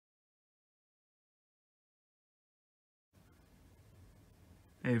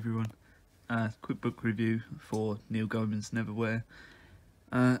Hey everyone, quick book review for Neil Gaiman's Neverwhere.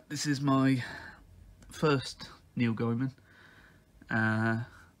 This is my first Neil Gaiman. I'm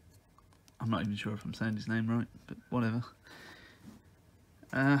not even sure if I'm saying his name right, but whatever.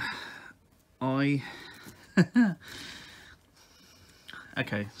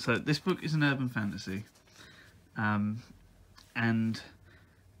 Okay, so this book is an urban fantasy, and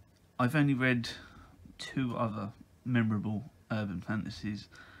I've only read two other memorable urban fantasies,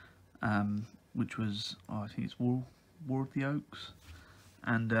 which was, I think it's War of the Oaks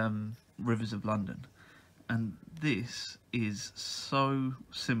and Rivers of London. And this is so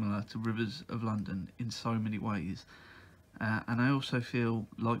similar to Rivers of London in so many ways. And I also feel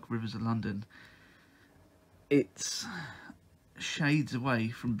like Rivers of London, it's shades away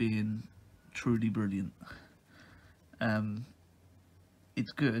from being truly brilliant.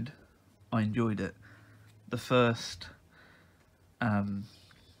 It's good. I enjoyed it. The first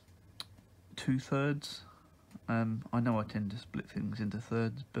 2/3. I know I tend to split things into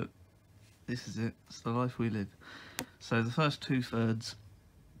thirds, but this is it. It's the life we live. So the first 2/3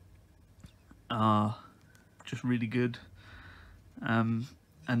 are just really good, and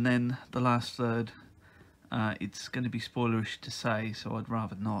then the last third, it's going to be spoilerish to say, so I'd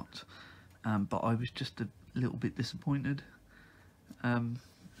rather not. But I was just a little bit disappointed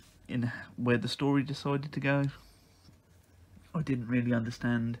in where the story decided to go. I didn't really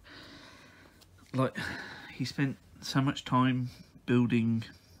understand. Like, he spent so much time building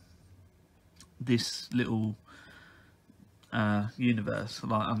this little universe.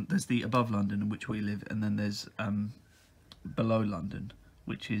 Like, there's the above London in which we live, and then there's below London,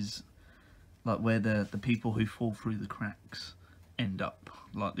 which is like where the people who fall through the cracks end up,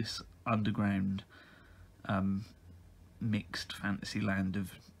 like this underground mixed fantasy land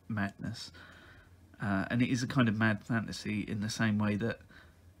of madness. And it is a kind of mad fantasy in the same way that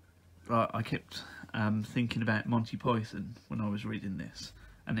I kept thinking about Monty Python when I was reading this,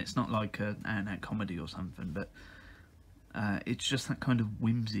 and it's not like an out comedy or something, but it's just that kind of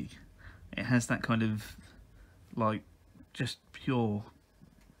whimsy. It has that kind of, like, just pure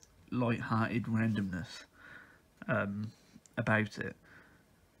light-hearted randomness about it.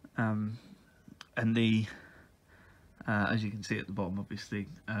 And the as you can see at the bottom, obviously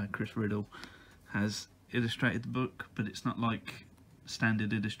Chris Riddle has illustrated the book, but it's not like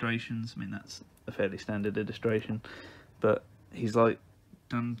standard illustrations. I mean, that's a fairly standard illustration, but he's like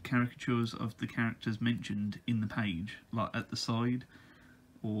done caricatures of the characters mentioned in the page, like at the side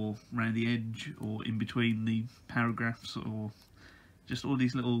or around the edge or in between the paragraphs, or just all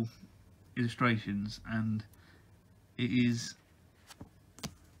these little illustrations, and it is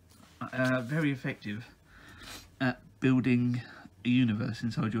very effective at building a universe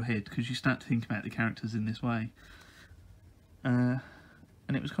inside your head, because you start to think about the characters in this way, and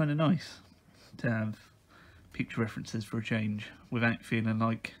it was kind of nice to have picture references for a change without feeling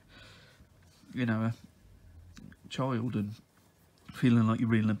like, you know, a child and feeling like you're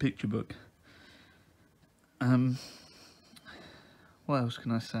reading a picture book. What else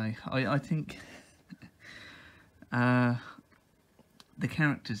can I say? I think the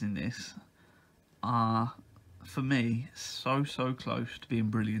characters in this are, for me, so close to being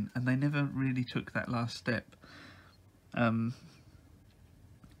brilliant, and they never really took that last step. The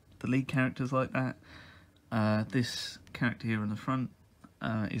lead character's like that. This character here on the front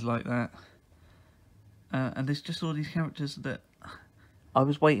is like that. And there's just all these characters that I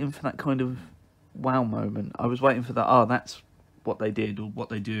was waiting for that kind of wow moment. I was waiting for that, oh, that's what they did or what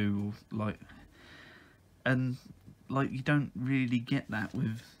they do, or like, and like, you don't really get that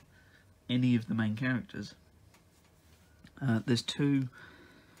with any of the main characters. There's two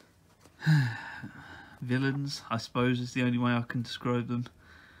villains, I suppose is the only way I can describe them,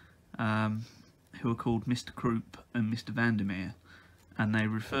 who are called Mr. Croup and Mr. Vandermeer, and they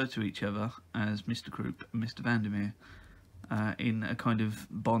refer to each other as Mr. Croup and Mr. Vandermeer in a kind of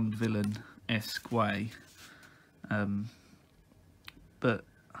Bond villain-esque way. But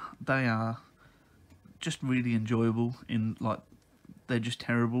they are just really enjoyable, in like, they're just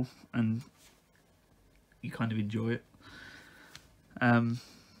terrible and you kind of enjoy it.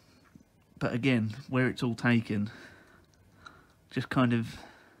 But again, where it's all taken just kind of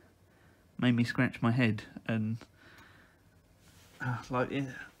made me scratch my head, and like,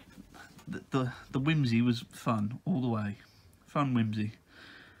 the whimsy was fun all the way. Fun whimsy.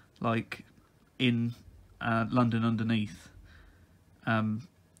 Like in London Underneath,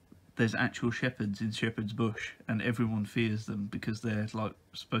 there's actual shepherds in Shepherd's Bush, and everyone fears them because they're like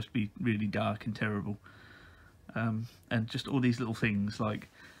supposed to be really dark and terrible. And just all these little things, like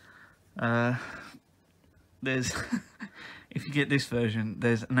there's if you get this version,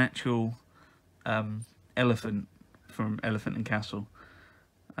 there's an actual elephant from Elephant and Castle.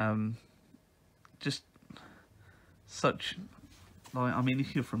 Just such, like, I mean,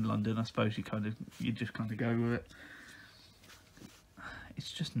 if you're from London, I suppose you just kind of go with it.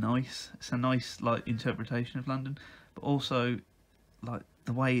 It's just nice. It's a nice, like, interpretation of London, but also, like,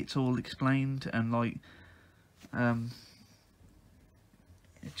 the way it's all explained, and like,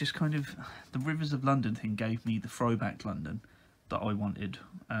 it just kind of, the Rivers of London thing gave me the throwback London that I wanted,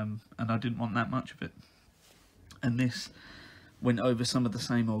 and I didn't want that much of it. And this went over some of the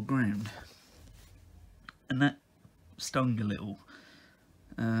same old ground, and that stung a little.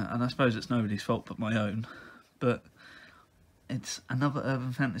 And I suppose it's nobody's fault but my own, but it's another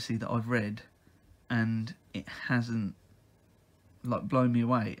urban fantasy that I've read, and it hasn't, like, blown me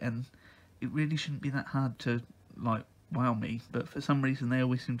away, and it really shouldn't be that hard to, like, wow me, but for some reason they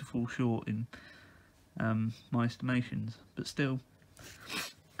always seem to fall short in my estimations. But still,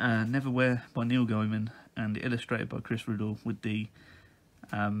 Neverwhere by Neil Gaiman, and illustrated by Chris Riddle, with the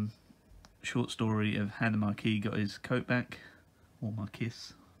short story of how the Marquis got his coat back, or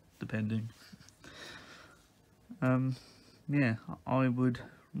Marquis, depending. Yeah, I would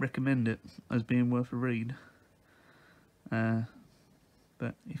recommend it as being worth a read.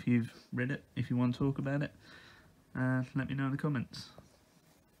 But if you've read it, if you want to talk about it, let me know in the comments.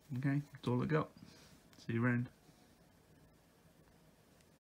 Okay, that's all I got. See you around.